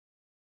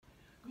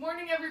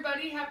Morning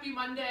everybody, happy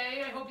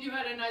Monday. I hope you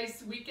had a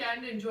nice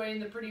weekend enjoying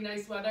the pretty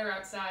nice weather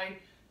outside.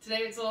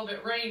 Today it's a little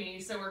bit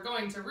rainy, so we're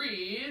going to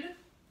read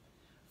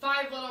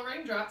 5 Little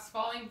Raindrops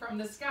Falling from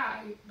the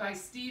Sky by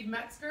Steve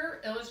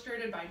Metzger,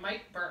 illustrated by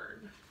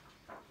Byrne.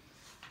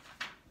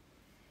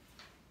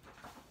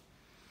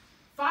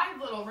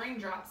 5 little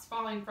raindrops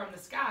falling from the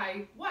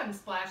sky, one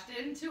splashed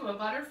into a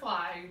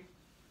butterfly.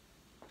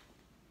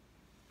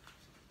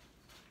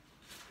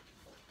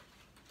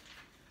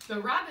 The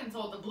robin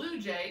told the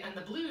blue jay, and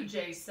the blue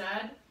jay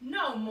said,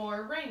 "No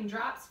more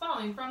raindrops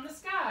falling from the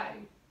sky."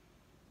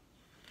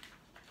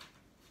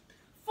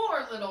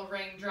 4 little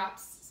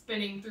raindrops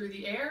spinning through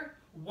the air,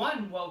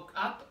 one woke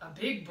up a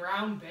big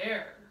brown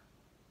bear.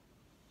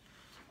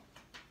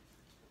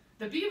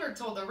 The beaver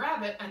told the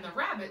rabbit, and the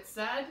rabbit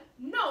said,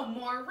 "No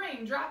more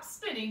raindrops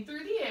spinning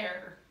through the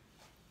air."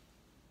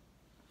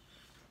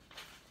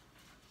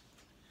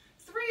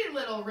 3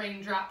 little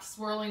raindrops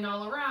swirling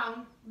all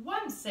around,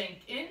 one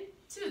sank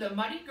into the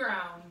muddy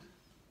ground.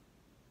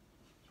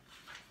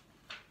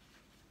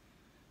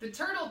 The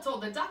turtle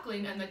told the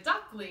duckling, and the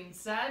duckling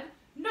said,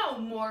 "No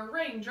more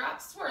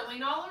raindrops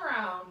swirling all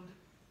around."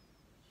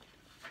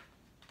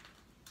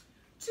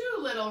 2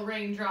 little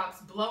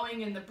raindrops blowing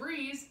in the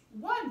breeze,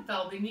 one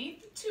fell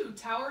beneath 2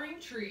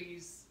 towering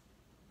trees.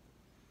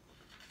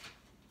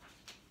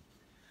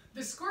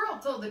 The squirrel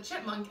told the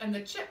chipmunk, and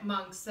the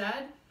chipmunk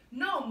said,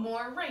 "No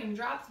more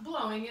raindrops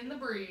blowing in the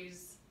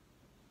breeze."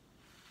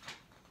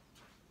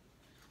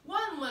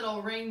 1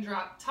 little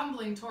raindrop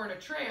tumbling toward a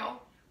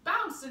trail,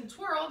 bounced and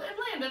twirled and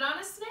landed on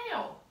a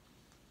snail.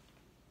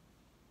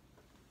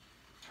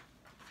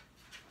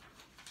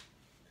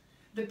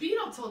 The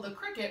beetle told the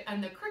cricket,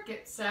 and the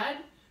cricket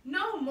said,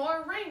 "No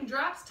more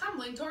raindrops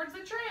tumbling towards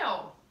the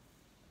trail."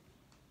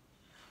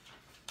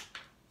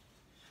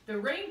 The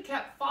rain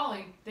kept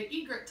falling. The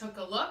egret took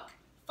a look.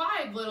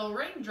 5 little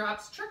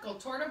raindrops trickled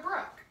toward a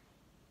brook.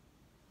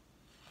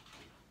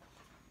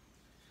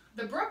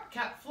 The brook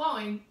kept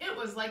flowing. It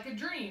was like a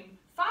dream.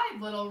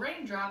 5 little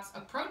raindrops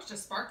approached a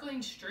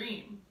sparkling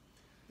stream.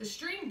 The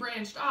stream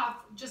branched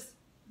off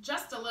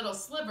just a little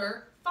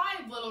sliver.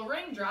 5 little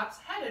raindrops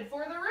headed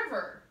for the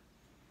river.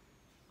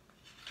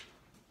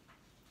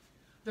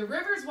 The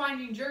river's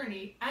winding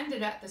journey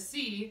ended at the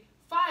sea.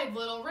 5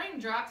 little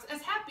raindrops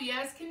as happy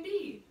as can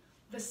be.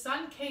 The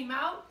sun came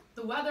out,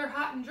 the weather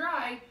hot and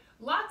dry.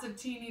 Lots of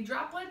teeny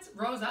droplets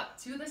rose up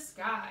to the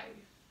sky.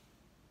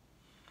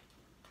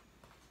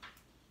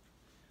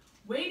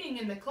 Waiting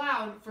in the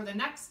cloud for the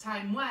next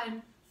time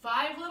when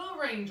 5 little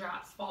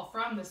raindrops fall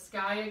from the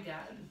sky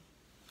again.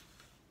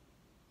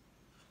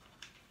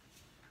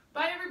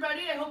 Bye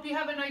everybody, I hope you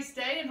have a nice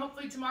day, and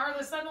hopefully tomorrow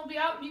the sun will be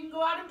out and you can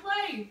go out and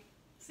play.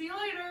 See you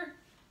later.